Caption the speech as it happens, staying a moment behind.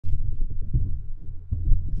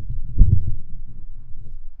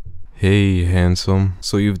Hey handsome,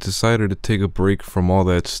 so you've decided to take a break from all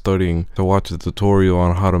that studying to watch a tutorial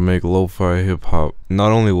on how to make lo-fi hip-hop.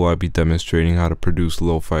 Not only will I be demonstrating how to produce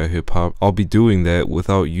lo-fi hip-hop, I'll be doing that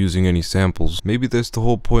without using any samples. Maybe that's the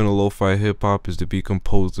whole point of lo-fi hip-hop, is to be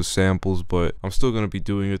composed of samples, but I'm still going to be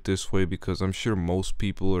doing it this way because I'm sure most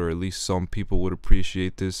people, or at least some people, would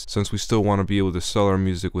appreciate this, since we still want to be able to sell our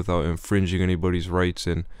music without infringing anybody's rights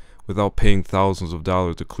and without paying thousands of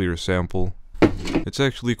dollars to clear a sample. It's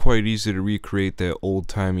actually quite easy to recreate that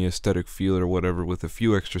old-timey aesthetic feel or whatever with a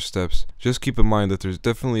few extra steps. Just keep in mind that there's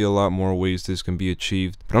definitely a lot more ways this can be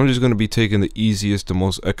achieved, but I'm just going to be taking the easiest and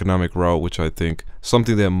most economic route, which I think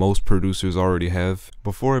something that most producers already have.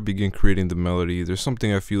 Before I begin creating the melody, there's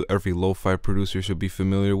something I feel every lo-fi producer should be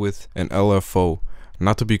familiar with: an LFO.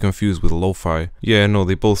 Not to be confused with lo-fi. Yeah, no,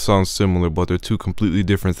 they both sound similar, but they're two completely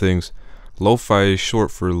different things. Lo-fi is short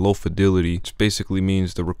for low fidelity, which basically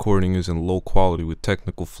means the recording is in low quality with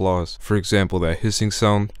technical flaws. For example, that hissing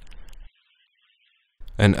sound.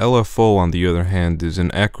 An LFO, on the other hand, is an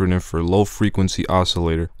acronym for low frequency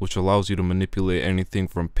oscillator, which allows you to manipulate anything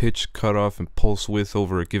from pitch, cutoff, and pulse width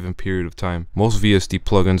over a given period of time. Most VST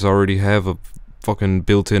plugins already have a fucking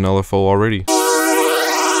built-in LFO already.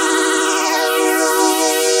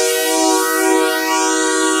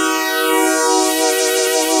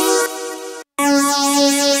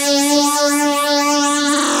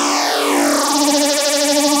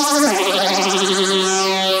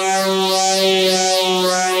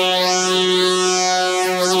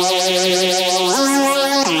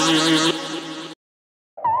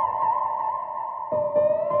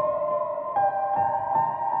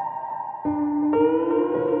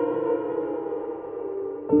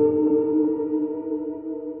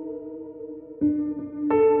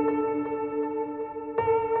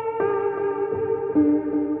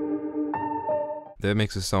 That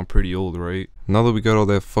makes it sound pretty old, right? Now that we got all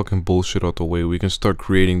that fucking bullshit out the way, we can start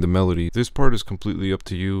creating the melody. This part is completely up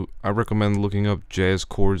to you. I recommend looking up jazz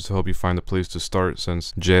chords to help you find a place to start,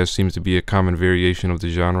 since jazz seems to be a common variation of the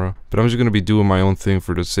genre. But I'm just gonna be doing my own thing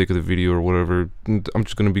for the sake of the video or whatever. I'm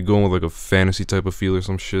just gonna be going with like a fantasy type of feel or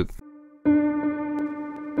some shit.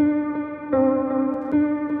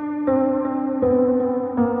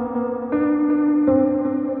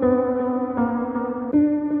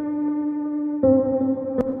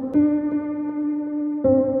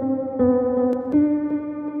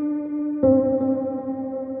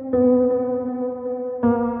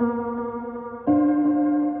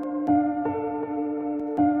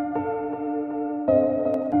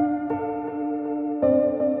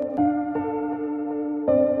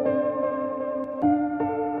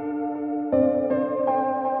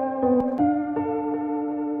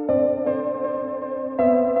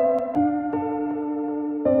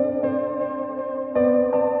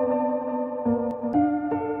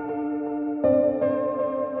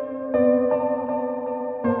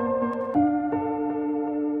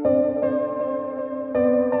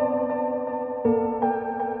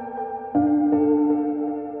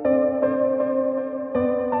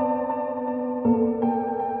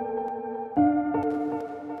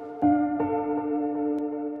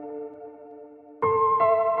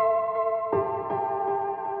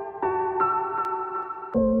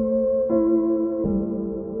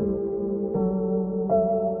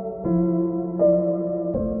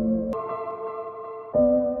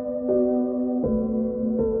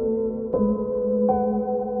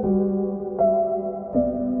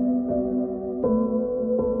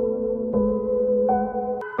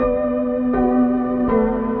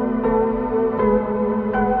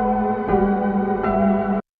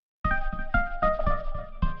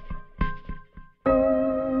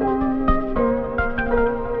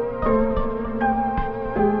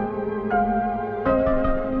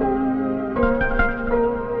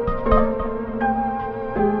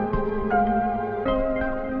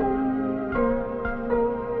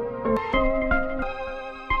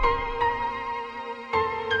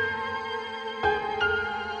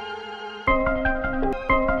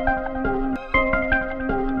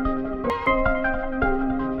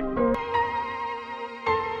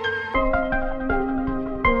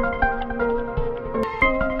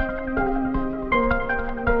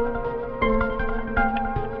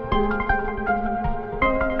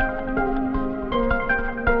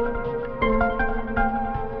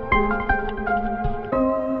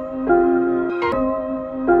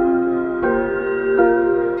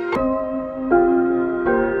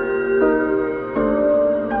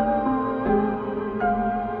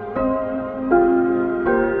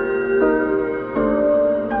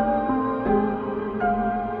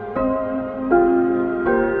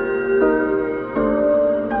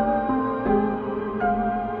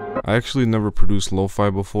 I actually never produced lo-fi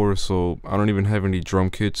before, so I don't even have any drum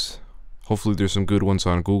kits. Hopefully there's some good ones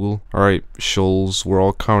on Google. Alright, Shoals, we're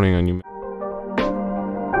all counting on you.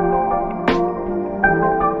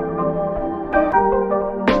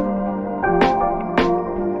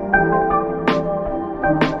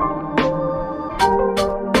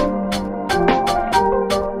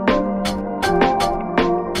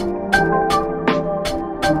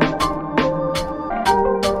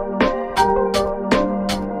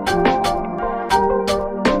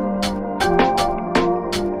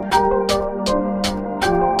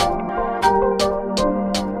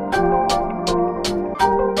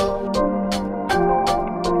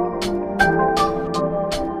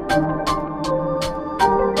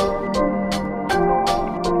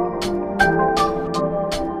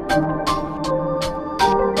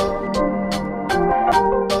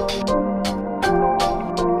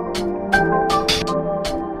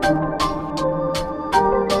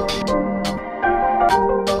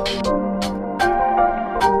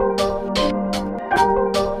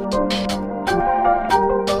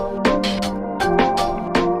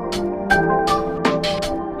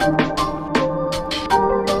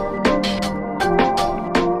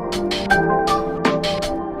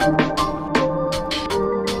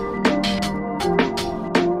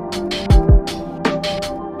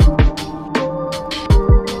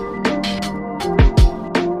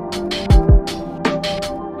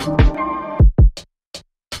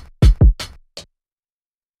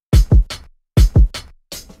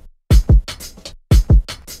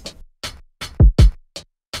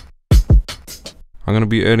 I'm gonna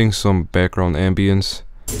be adding some background ambience.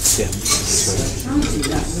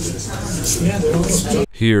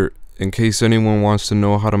 Here, in case anyone wants to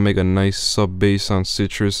know how to make a nice sub bass on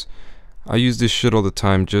Citrus, I use this shit all the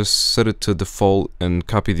time. Just set it to default and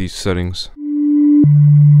copy these settings.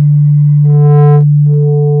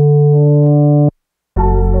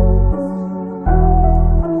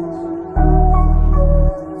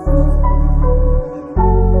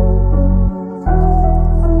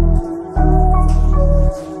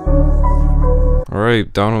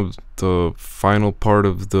 Alright, down to the final part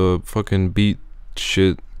of the fucking beat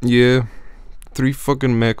shit. Yeah, 3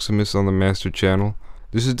 fucking Maximus on the master channel.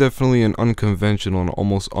 This is definitely an unconventional and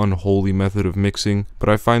almost unholy method of mixing, but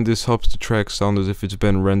I find this helps the track sound as if it's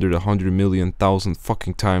been rendered 100,000,000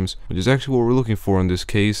 fucking times, which is actually what we're looking for in this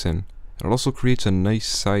case, and it also creates a nice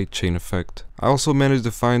sidechain effect. I also managed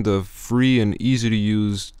to find a free and easy to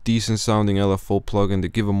use, decent sounding LFO plugin to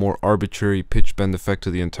give a more arbitrary pitch bend effect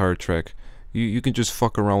to the entire track. You can just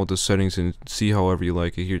fuck around with the settings and see however you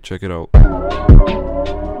like it. Here, check it out.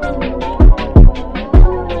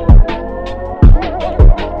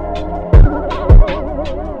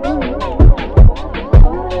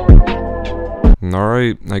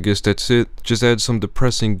 Alright, I guess that's it. Just add some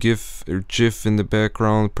depressing GIF or GIF in the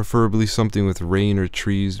background, preferably something with rain or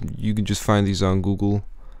trees. You can just find these on Google.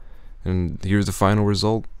 And here's the final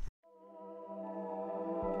result.